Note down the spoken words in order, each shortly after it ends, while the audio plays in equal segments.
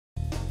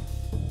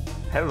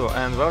Hello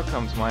and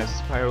welcome to my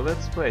Spyro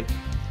Let's Play.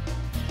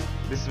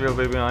 This will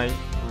be my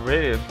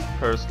very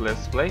first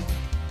Let's Play,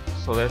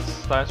 so let's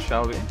start,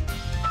 shall we?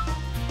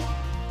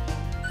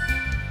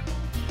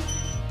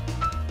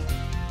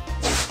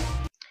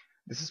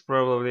 This is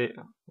probably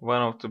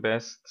one of the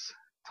best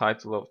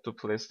titles of the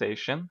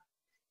PlayStation,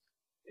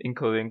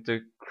 including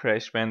the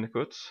Crash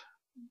Bandicoot.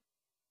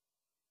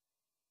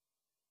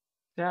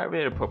 They are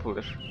very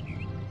popular.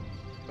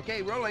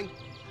 Okay, rolling.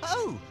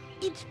 Oh,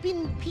 it's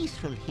been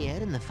peaceful here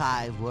in the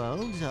 5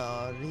 worlds,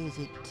 or is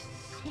it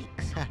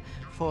 6?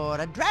 For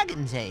a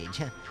dragon's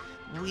age.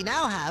 We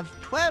now have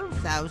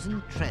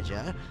 12,000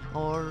 treasure,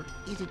 or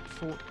is it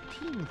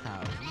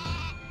 14,000?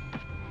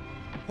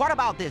 What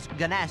about this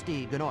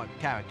Ganasty Gnorc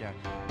character?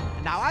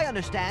 Now, I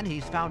understand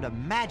he's found a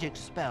magic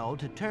spell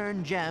to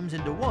turn gems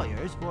into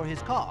warriors for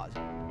his cause.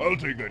 I'll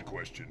take that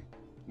question.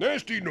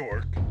 Nasty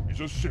Gnorc is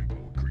a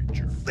simple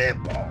creature.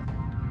 Simple!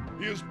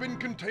 He has been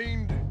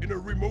contained in a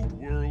remote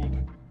world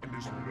and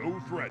is no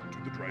threat to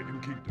the Dragon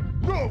Kingdom.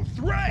 No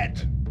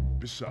threat!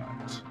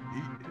 Besides,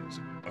 he is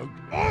ugly.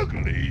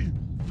 Ugly?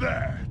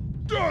 That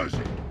does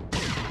it!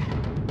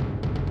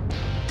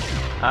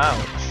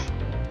 Ouch.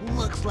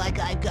 Looks like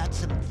I've got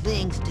some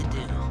things to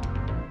do.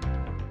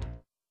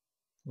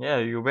 Yeah,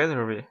 you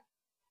better be.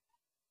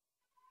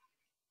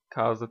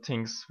 Cause the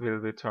things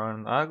will be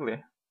turned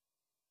ugly.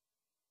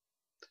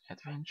 The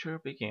adventure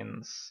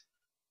begins.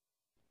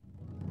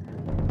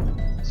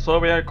 So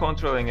we are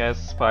controlling as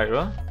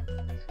Spyro.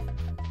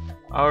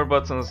 Our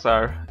buttons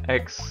are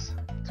X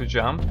to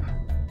jump,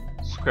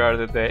 square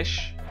to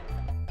dash,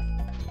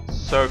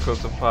 circle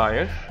to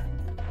fire,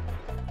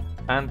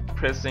 and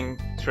pressing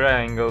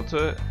triangle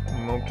to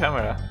move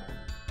camera.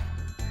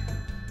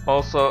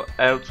 Also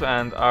L2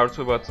 and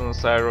R2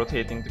 buttons are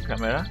rotating the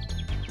camera,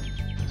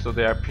 so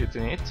they are pretty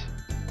neat.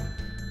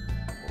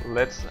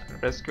 Let's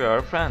rescue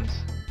our friend.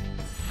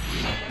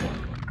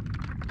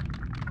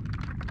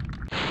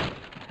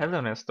 Hello,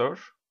 Nestor.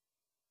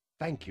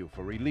 Thank you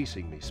for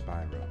releasing me,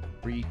 Spyro.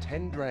 Free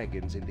 10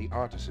 dragons in the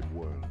Artisan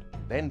world.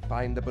 Then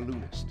find the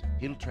balloonist.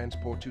 He'll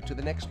transport you to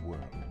the next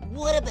world.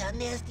 What about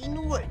Nasty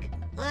Gnorc?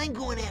 I'm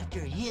going after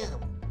him.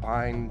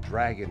 Find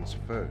dragons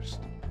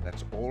first.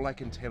 That's all I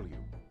can tell you.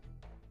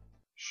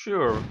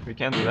 Sure, we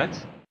can do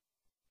that.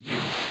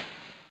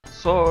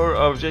 So our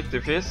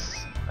objective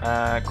is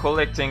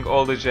collecting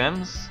all the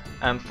gems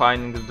and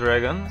finding the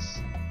dragons.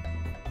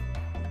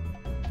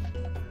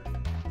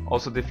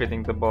 Also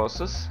defeating the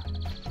bosses.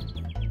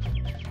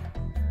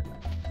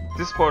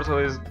 This portal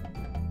is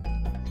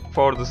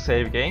for the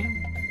save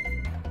game.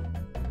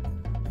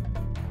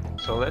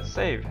 So let's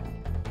save.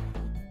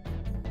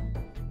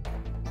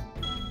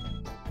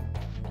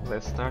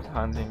 Let's start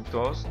hunting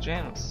those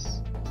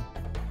gems.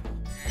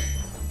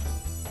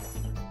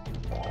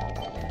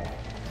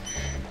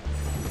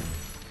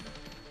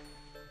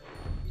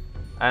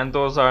 And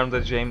those are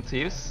the gem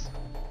thieves.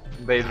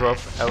 They drop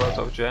a lot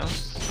of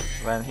gems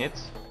when hit.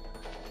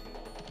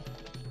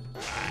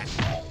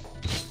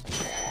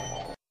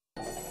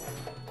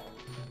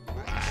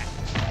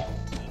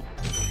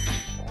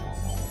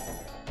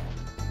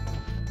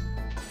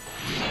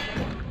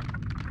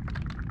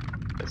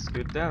 Let's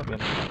get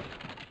Delvin.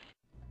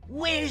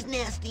 Where's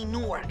Nasty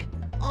Gnorc?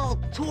 I'll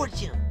torch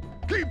him.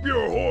 Keep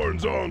your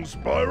horns on,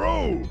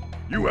 Spyro!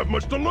 You have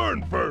much to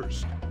learn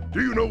first.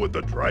 Do you know what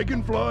the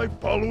dragonfly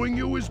following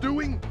you is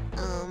doing?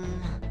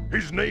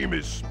 His name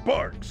is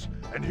Sparx,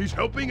 and he's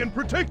helping and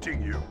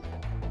protecting you.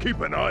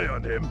 Keep an eye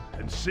on him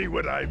and see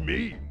what I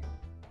mean.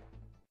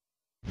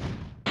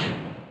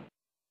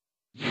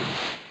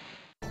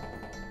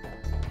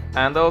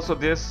 And also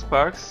this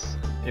Sparx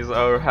is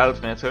our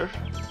health meter.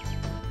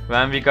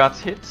 When we got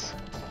hit,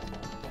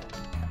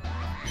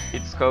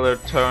 its color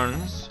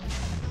turns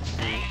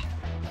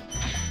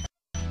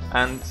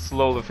and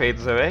slowly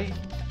fades away.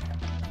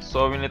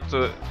 So we need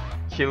to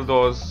kill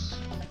those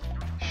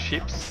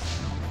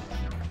ships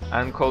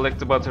and collect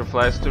the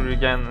butterflies to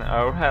regain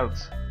our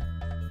health.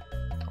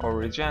 Or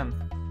regen,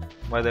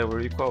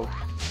 whatever you call.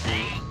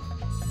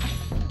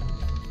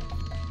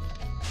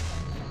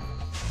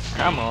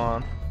 Come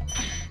on.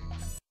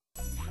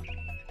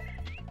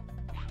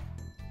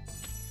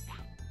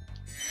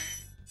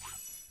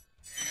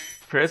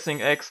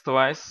 Pressing X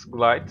twice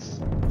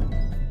glides.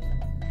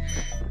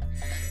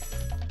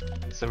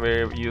 It's a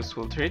very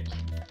useful trick.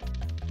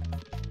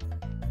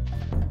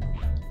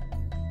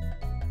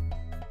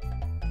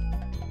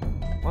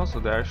 Also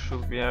there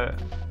should be a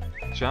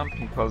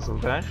jumping puzzle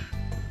there.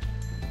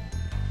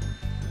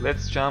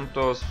 Let's jump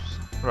those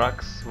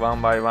rocks one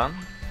by one.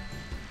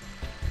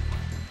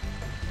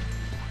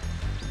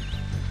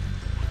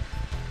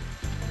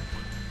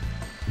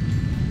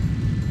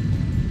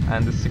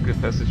 And the secret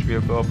passage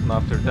will be open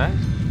after that.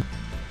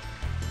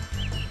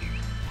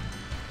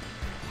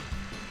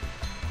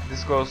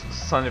 This goes to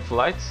Sunny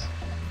Flight.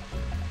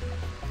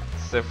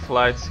 It's a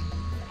flight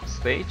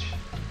stage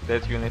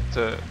that you need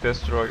to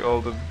destroy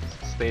all the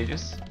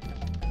stages.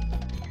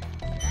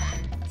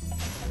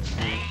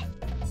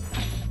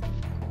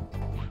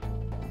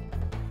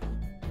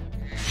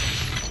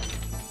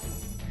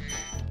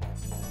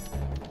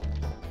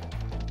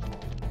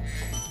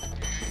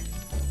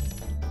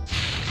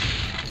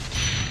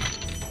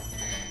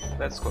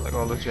 Let's collect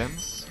all the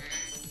gems.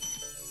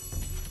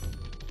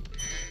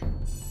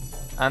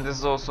 And this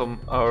is also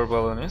our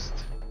balloonist.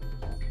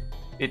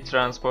 It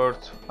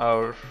transports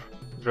our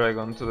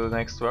dragon to the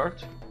next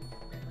world.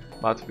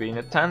 But we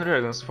need 10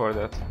 dragons for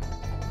that.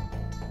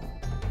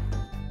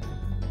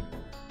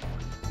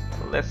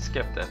 Let's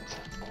skip that.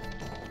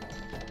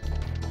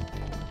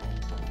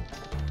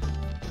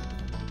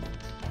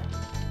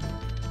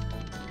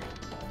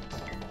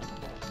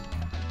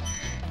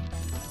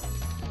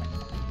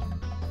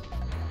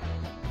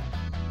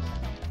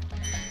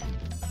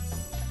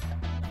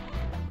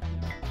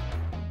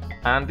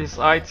 And this,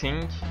 I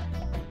think,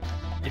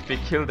 if we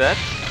kill that,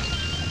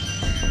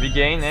 we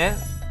gain a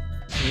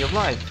new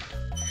life.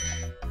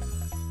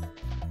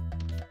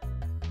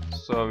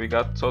 So we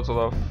got total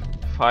of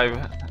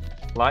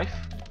 5 life.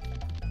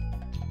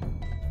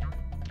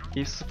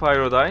 If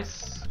Spyro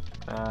dies,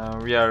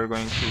 we are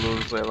going to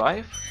lose a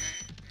life,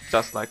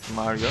 just like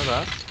Mario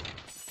does.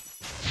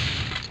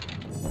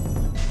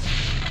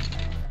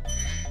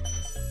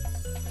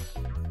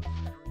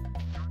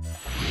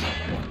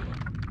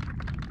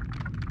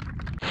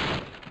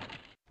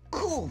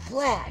 Cool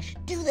Flash,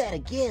 do that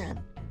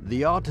again.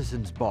 The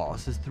Artisans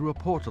boss is through a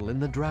portal in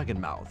the Dragon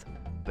Mouth,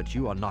 but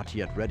you are not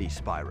yet ready,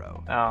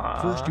 Spyro.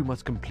 First you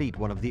must complete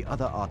one of the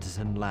other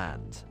Artisan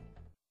lands.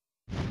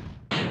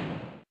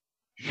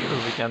 Sure,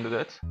 we can do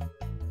that.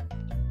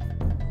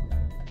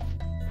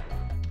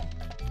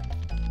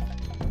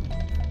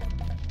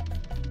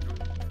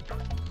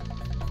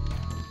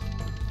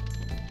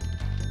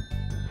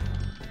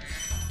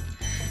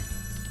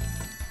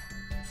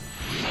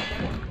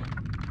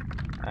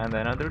 And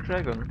another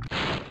dragon.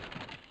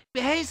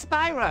 Hey,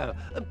 Spyro!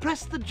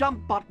 Press the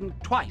jump button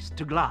twice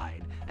to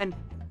glide. And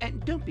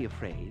don't be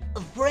afraid.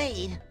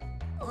 Afraid?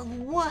 Of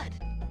what?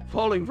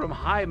 Falling from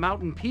high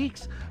mountain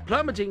peaks?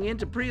 Plummeting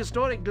into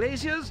prehistoric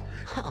glaciers?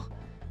 Oh,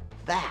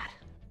 that.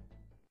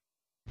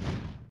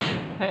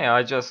 Hey,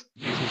 I just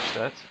teach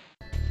that.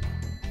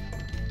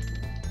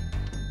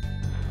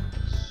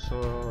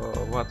 So,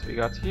 what we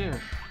got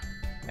here?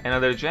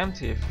 Another gem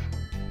thief.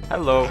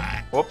 Hello.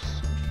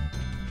 Oops.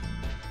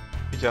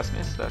 We just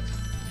missed that.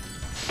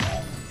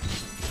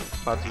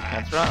 But we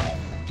can't run.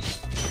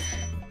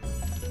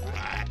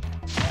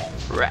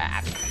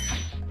 Rat.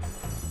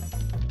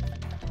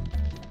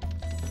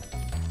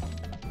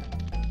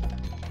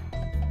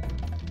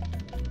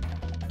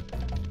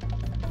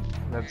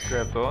 Let's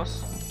grab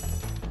those.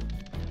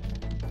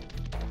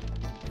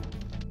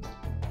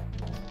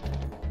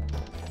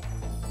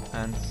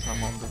 And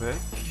some on the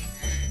back.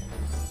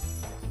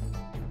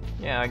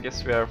 Yeah, I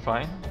guess we are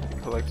fine.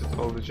 We collected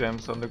all the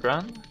gems on the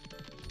ground.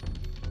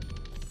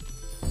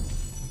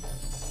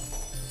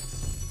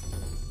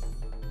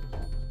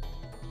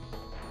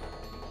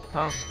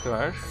 Town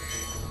Square.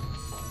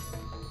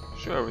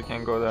 Sure, we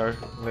can go there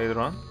later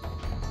on.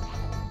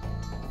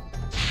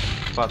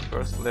 But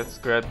first, let's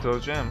grab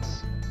those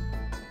gems.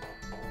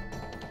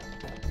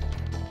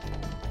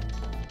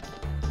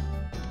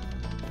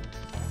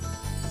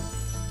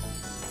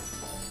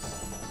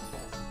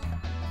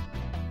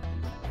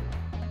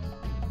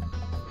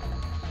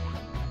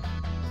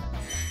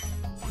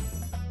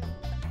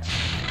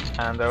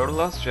 And our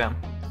last gem.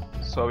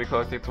 So we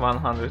collected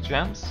 100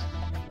 gems.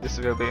 This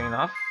will be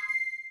enough.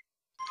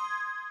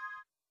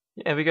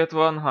 Yeah, we got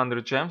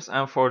 100 gems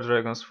and 4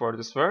 dragons for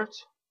this world.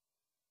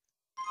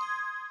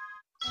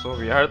 So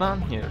we are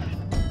done here.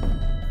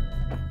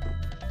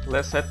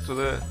 Let's head to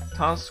the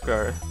town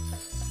square.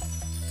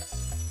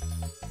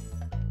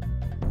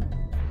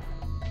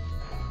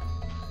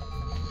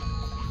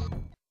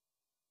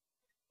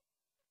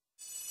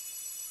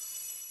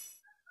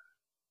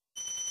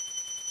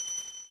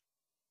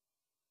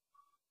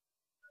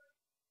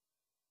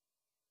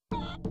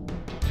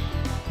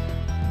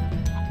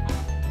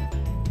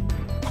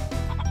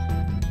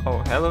 Oh,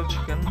 hello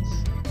chickens.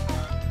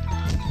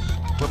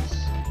 Whoops,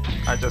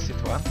 I just hit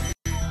one.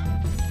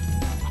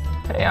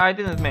 Hey, I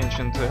didn't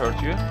mention to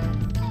hurt you.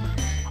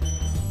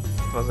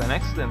 It was an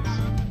accident.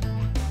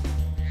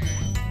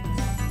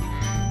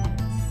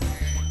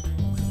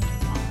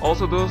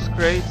 Also, those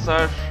crates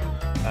are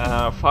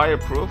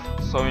fireproof,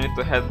 so we need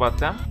to headbutt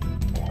them.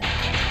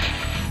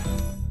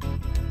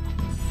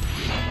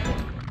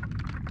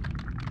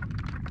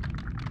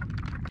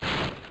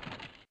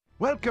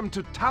 Welcome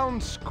to Town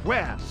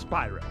Square,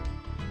 Spyro.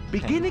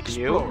 Begin Thank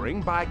you.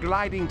 exploring by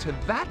gliding to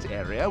that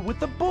area with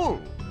the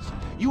bulls.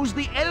 Use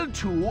the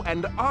L2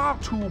 and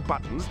R2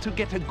 buttons to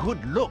get a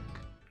good look.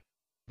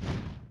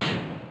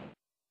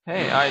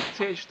 Hey, I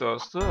teach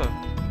those too.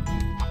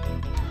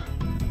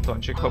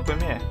 Don't you copy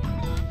me?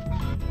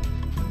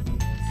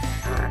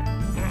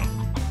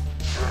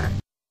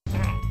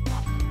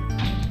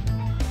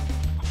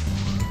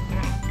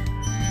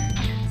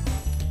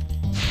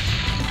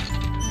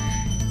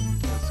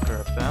 Let's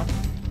grab them.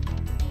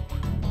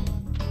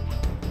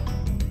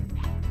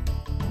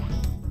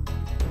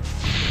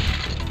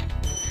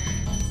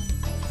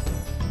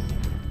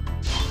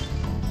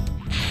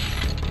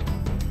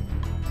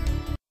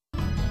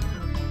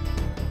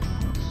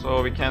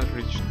 So we can't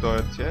reach the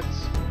turret yet.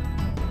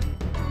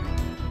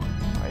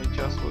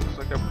 just looks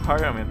like a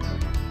pyramid.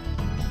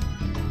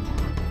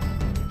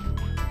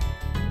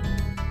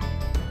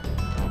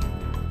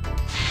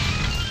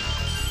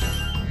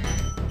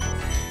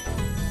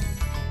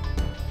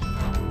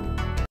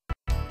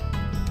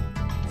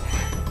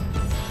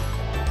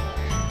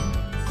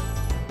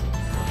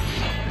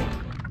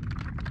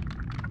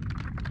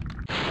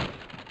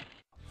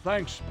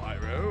 Thanks,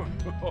 Spyro.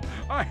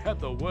 I had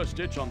the worst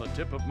itch on the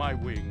tip of my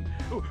wing.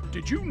 Oh,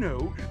 did you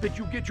know that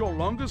you get your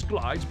longest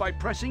glides by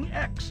pressing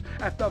X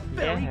at the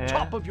very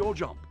top of your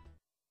jump?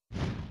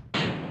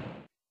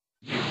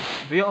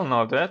 We all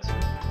know that.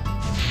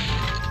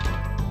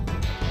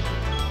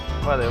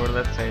 Whatever,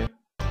 let's say.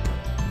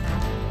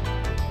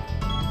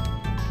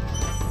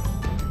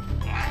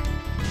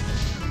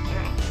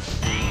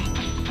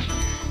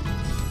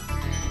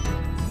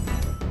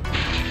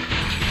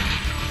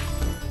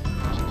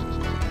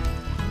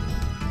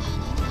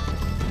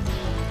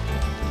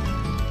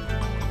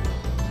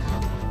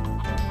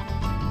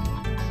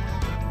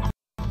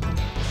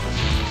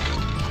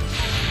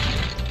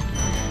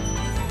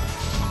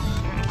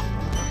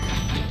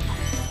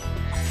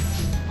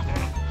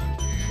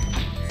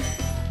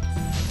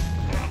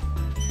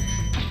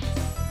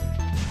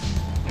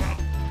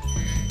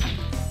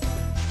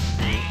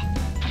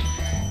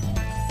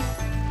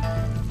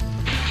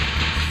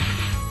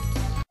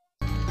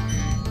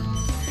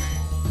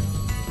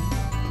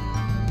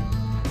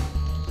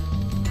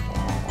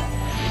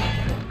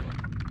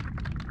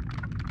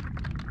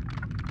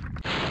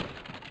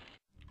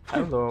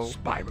 Hello.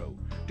 Spyro,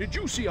 did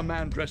you see a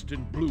man dressed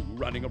in blue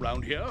running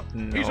around here?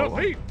 No. He's a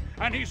thief,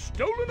 and he's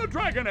stolen a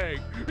dragon egg.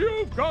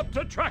 You've got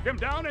to track him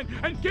down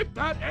and get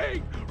that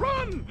egg.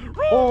 Run!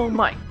 Run! Oh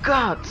my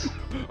god!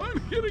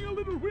 I'm getting a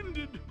little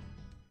winded.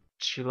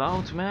 Chill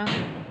out,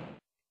 man.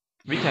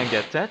 We can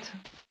get that.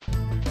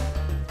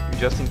 You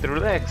just need to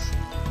relax.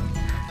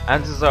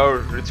 And this is our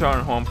return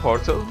home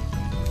portal.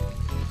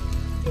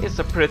 It's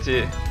a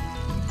pretty...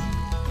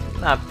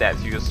 not that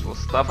useful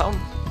stuff,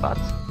 but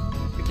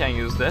we can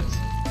use that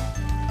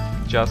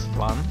just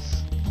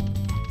once.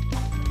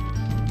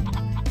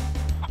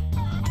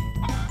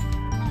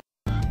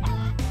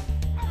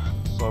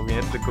 So we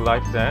need to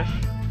glide there.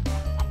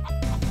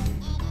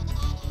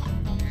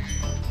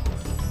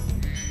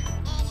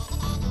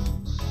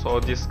 So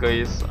this guy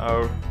is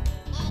our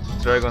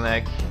dragon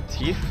egg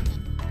thief,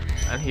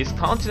 and he's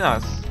taunting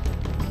us.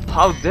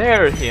 How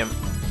dare him!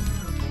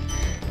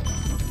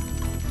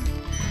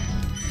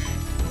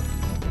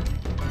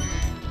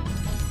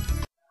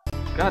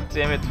 God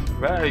damn it,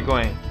 where are you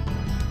going?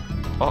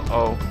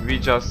 Uh-oh, we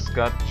just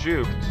got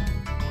juked.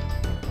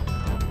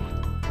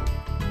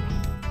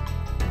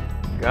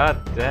 God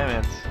damn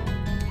it.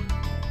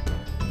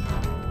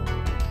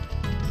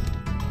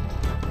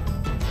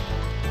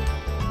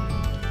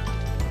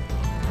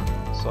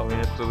 So we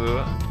need to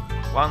do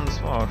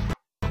once more.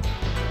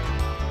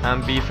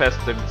 And be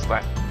faster this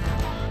time.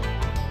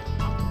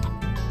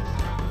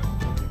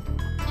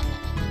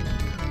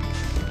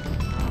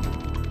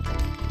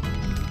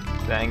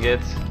 Dang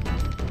it.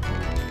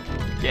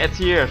 Get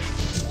here.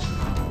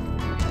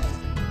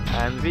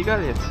 And we got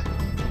it.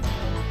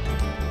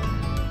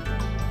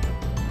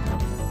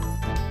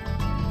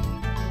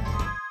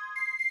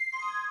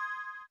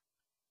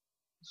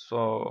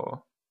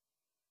 So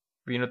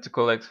we need to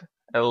collect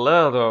a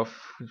lot of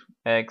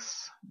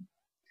eggs.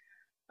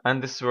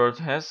 And this world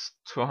has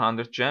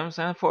 200 gems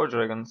and 4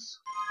 dragons.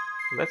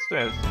 Let's do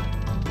it.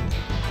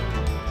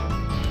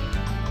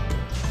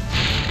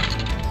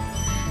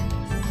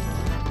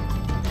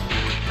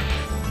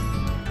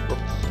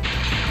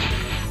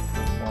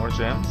 More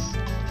gems.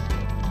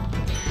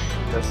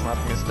 Let's not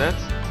miss that.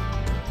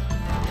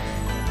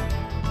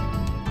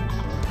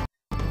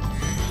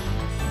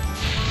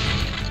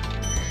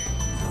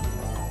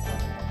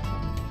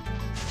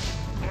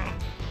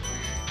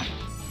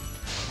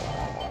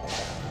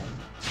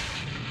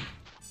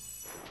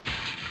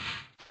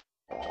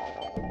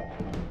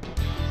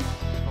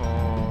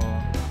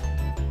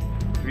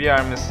 We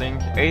are missing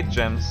 8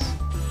 gems.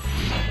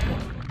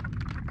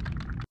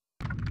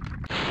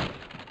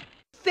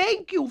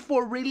 Thank you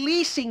for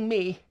releasing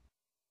me.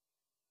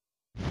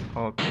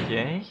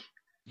 Okay.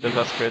 Let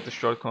us create a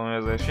short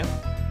conversation.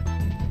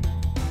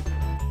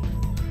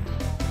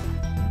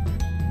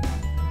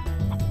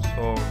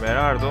 So where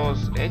are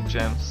those 8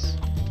 gems?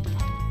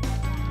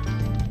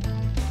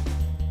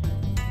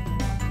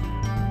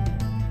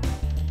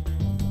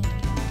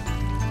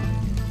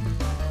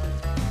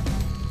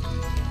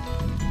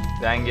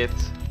 Dang it.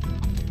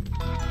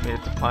 We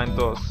need to find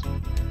those.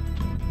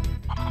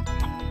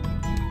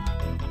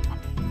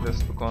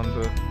 Let's look on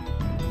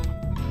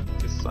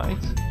this side.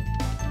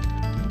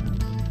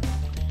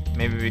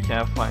 Maybe we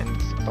can find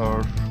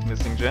our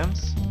missing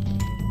gems.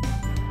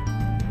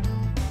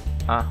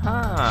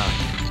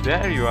 Aha!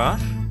 There you are.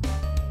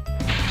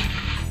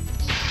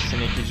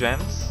 Sneaky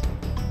gems.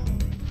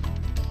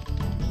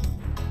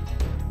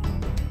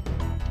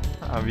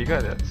 Ah, we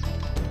got it.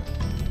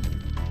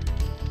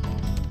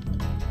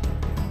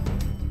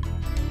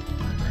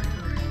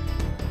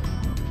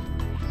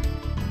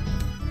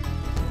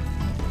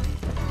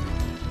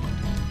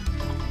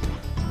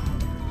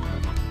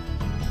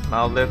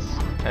 Now let's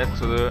head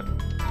to the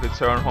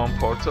return home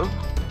portal.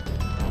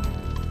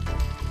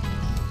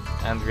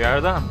 And we are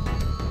done.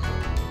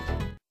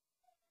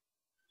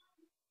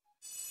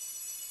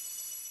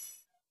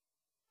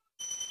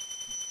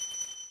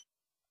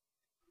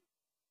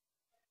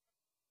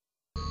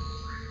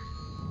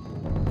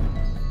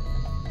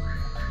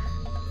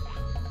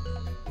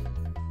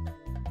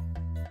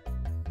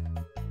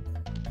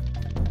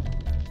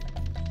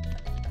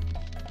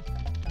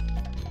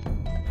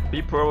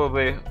 We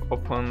probably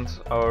opened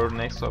our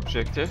next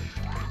objective,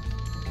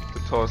 the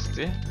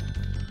Toasty.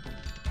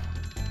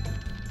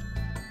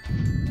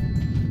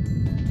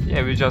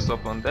 Yeah, we just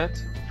opened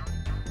that.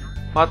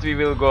 But we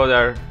will go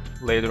there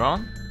later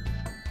on.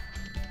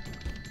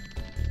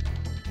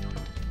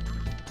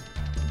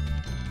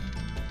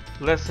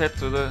 Let's head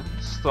to the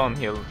Stone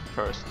Hill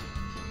first.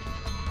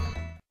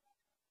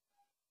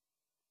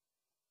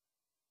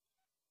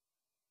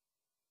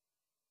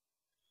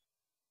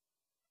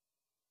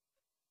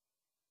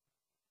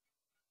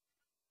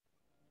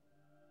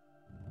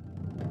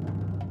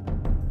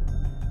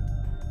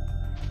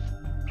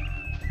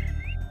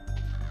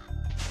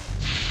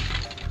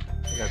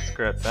 Let's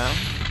grab them.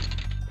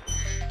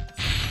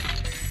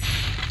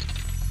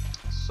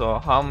 So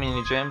how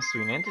many gems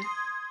we need?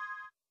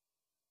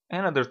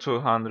 Another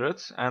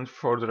 200 and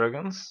 4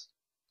 dragons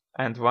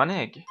and 1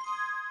 egg.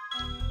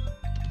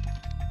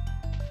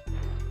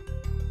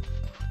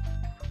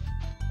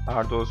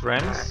 Are those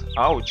rams?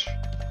 Ouch!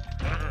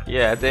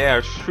 Yeah, they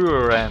are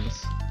sure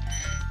rams.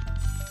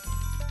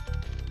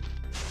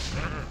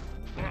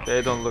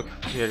 They don't look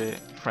very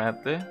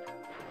friendly.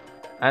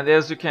 And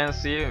as you can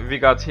see, we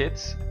got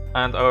hit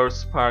and our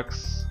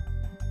Sparx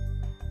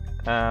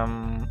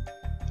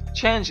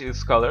changed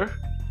its color.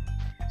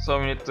 So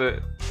we need to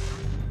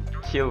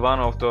kill one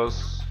of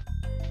those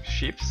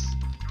ships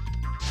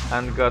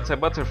and got a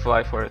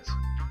butterfly for it.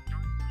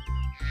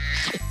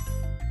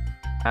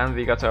 And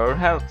we got our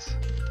health.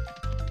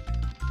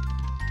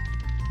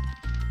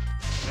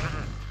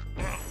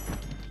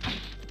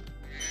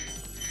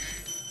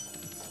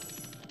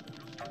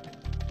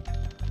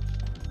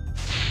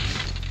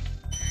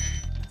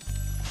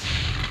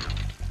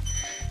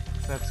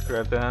 Let's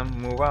grab them,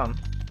 move on.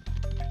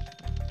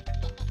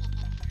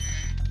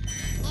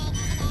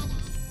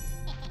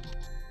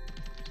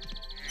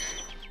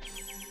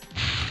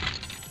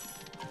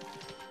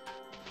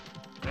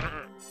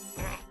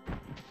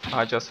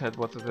 I just had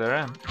what the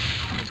ram.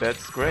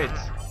 That's great.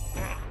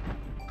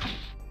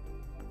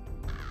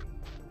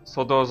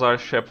 So those are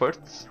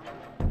shepherds.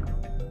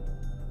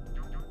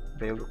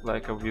 They look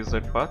like a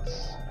wizard, but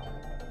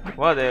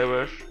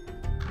whatever.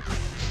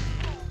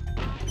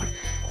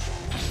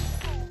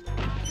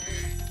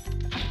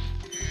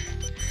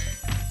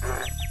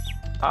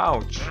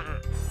 Ouch!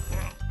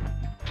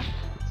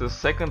 It's the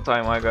second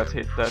time I got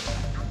hit that.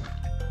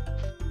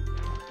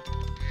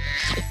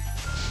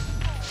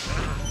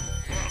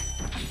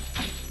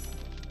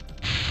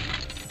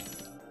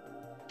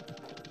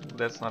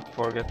 Let's not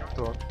forget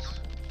that.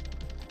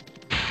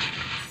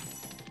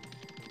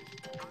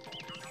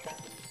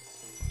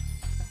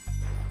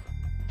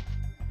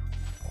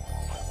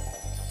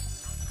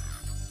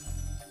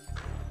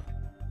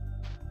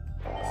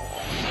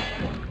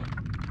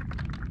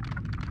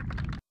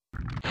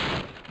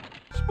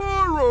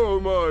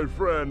 Spyro, my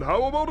friend,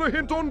 how about a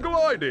hint on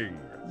gliding?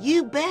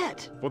 You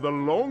bet. For the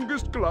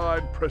longest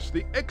glide, press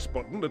the X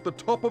button at the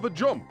top of a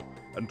jump,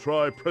 and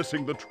try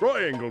pressing the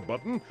triangle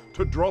button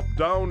to drop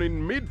down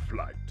in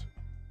mid-flight.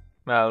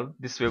 Well,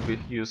 this will be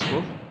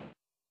useful.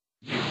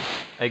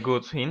 A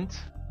good hint.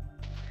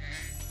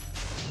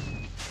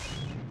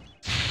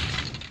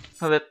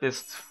 Well, at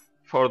least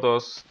for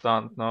those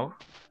don't know.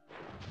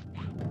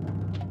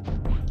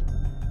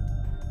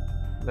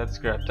 Let's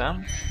grab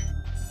them.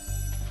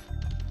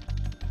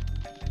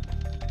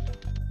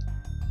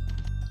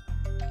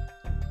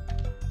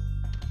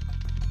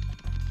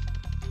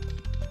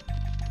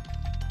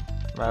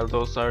 Well,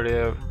 those are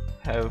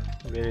have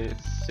very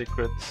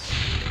secret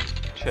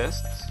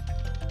chests.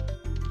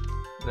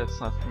 Let's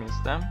not miss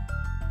them.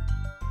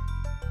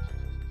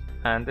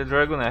 And the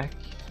dragon egg.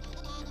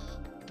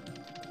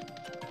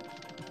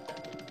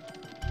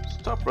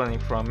 Stop running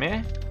from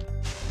me.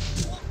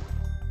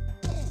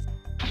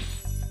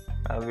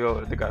 Well, we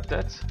already got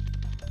that.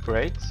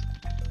 Great.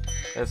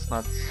 Let's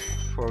not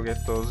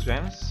forget those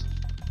gems.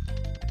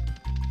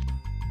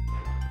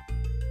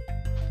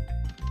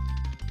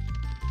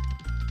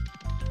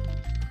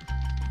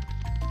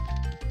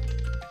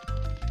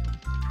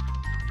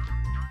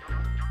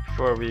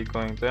 Before we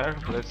going there,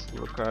 let's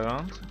look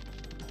around.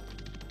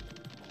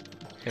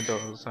 Okay,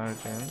 those are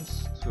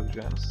gems, 2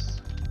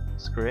 gems.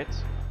 It's great.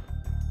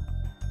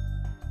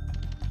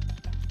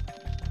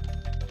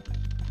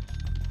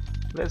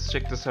 Let's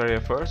check this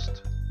area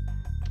first.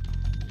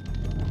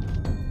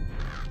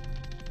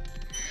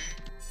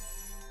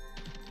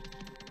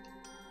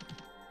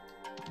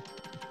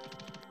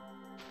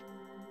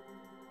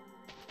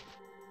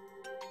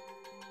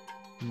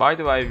 By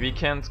the way, we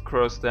can't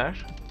cross there.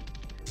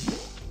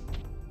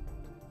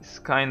 It's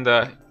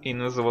kinda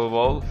invisible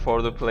wall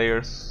for the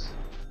players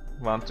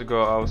want to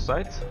go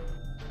outside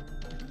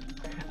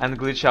and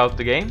glitch out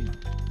the game.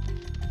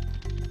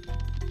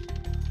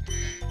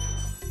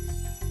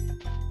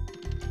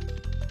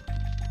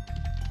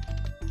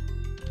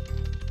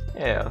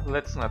 Yeah,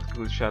 let's not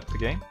glitch out the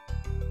game.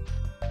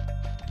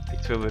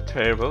 It will be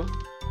terrible.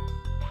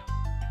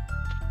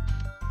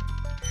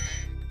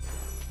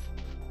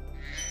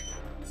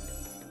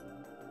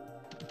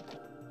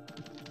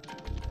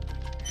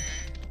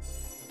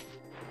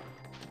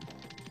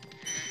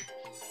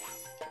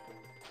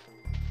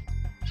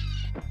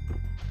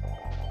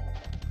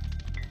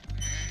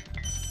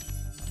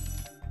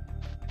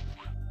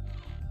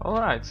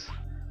 Alright,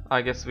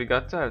 I guess we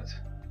got that.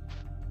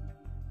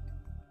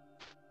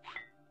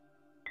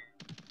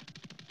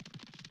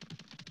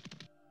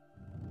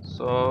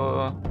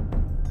 So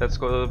let's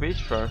go to the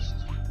beach first.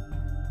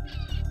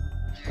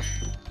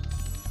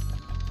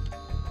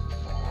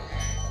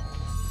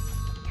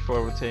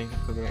 Before we take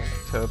it to the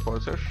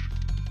teleporter,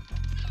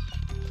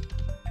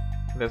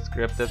 let's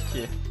grab that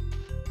key.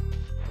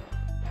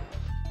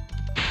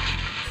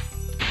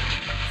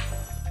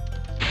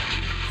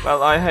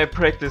 Well, I have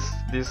practiced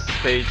this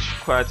stage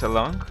quite a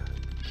long.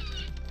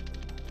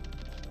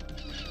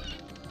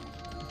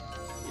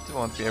 It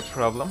won't be a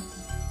problem.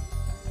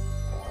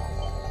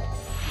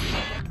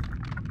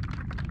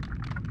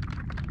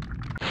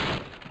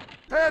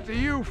 After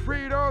you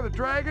freed all the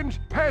dragons,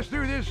 pass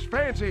through this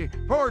fancy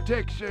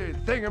vortex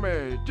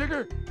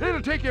thingamajigger.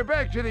 It'll take you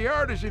back to the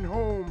artisan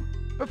home.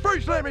 But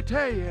first, let me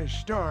tell you a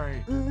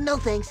story. No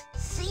thanks.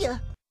 See ya.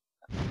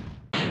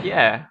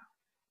 Yeah.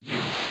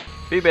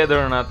 We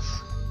better not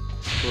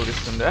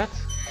listen to that.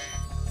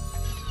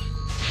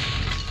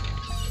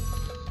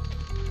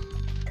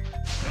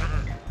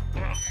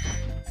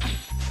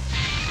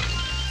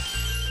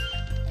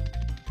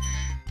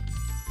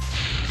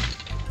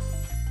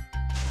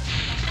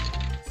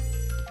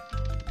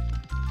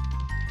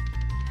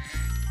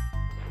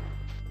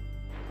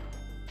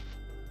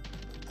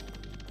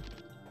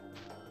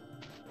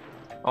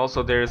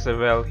 Also, there is a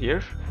well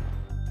here.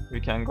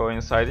 We can go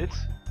inside it.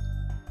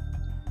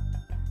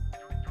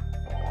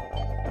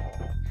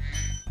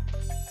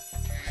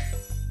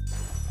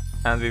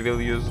 And we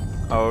will use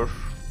our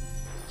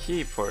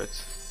key for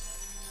it.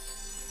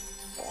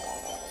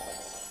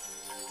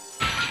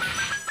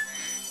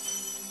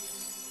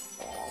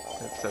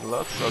 That's a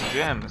lot of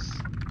gems.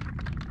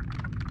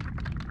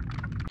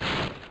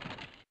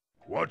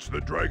 Watch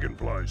the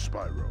dragonfly,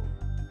 Spyro.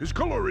 His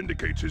color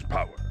indicates his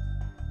power.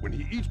 When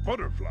he eats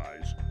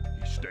butterflies,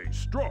 he stays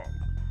strong.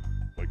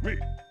 Like me.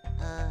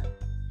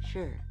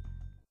 Sure.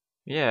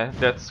 Yeah,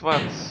 that's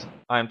what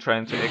I'm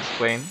trying to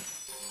explain.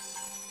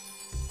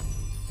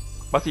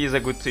 But he is a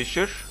good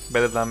teacher,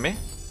 better than me.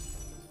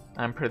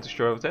 I'm pretty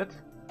sure of that.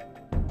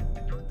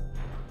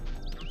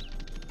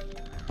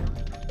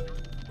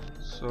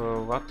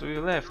 So what do we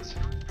left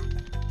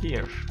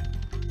here?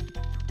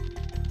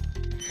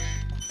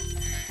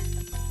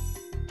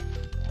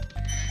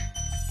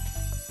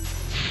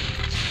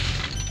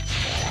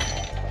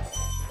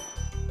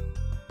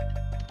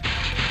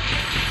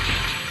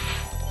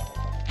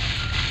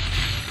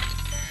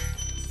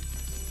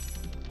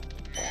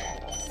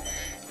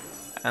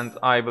 And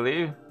I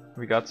believe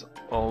we got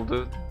all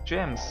the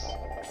gems.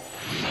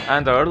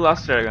 And our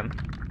last dragon.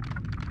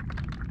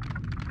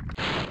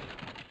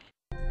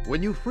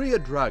 When you free a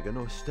dragon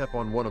or step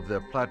on one of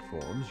their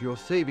platforms, you're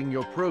saving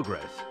your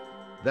progress.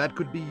 That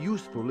could be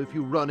useful if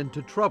you run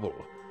into trouble.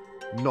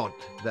 Not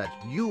that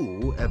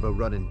you ever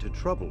run into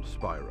trouble,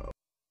 Spyro.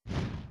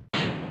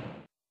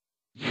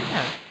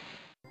 Yeah,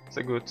 it's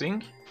a good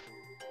thing.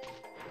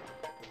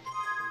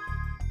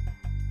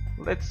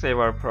 Let's save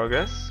our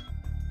progress.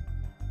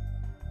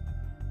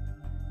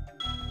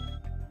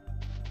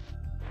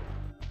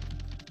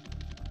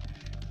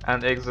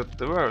 And exit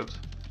the world.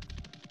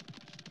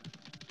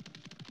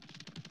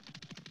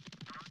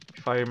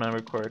 If I remember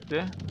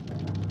correctly,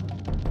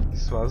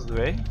 this was the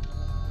way.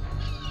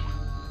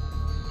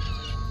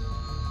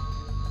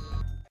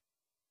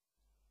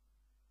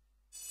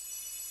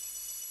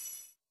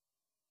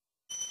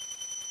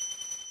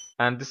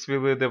 And this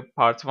will be the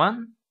part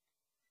 1.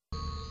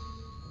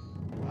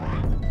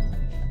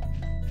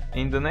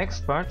 In the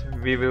next part,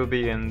 we will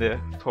be in the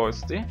Toy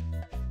City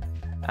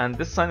and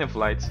the Sunny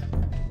Flight.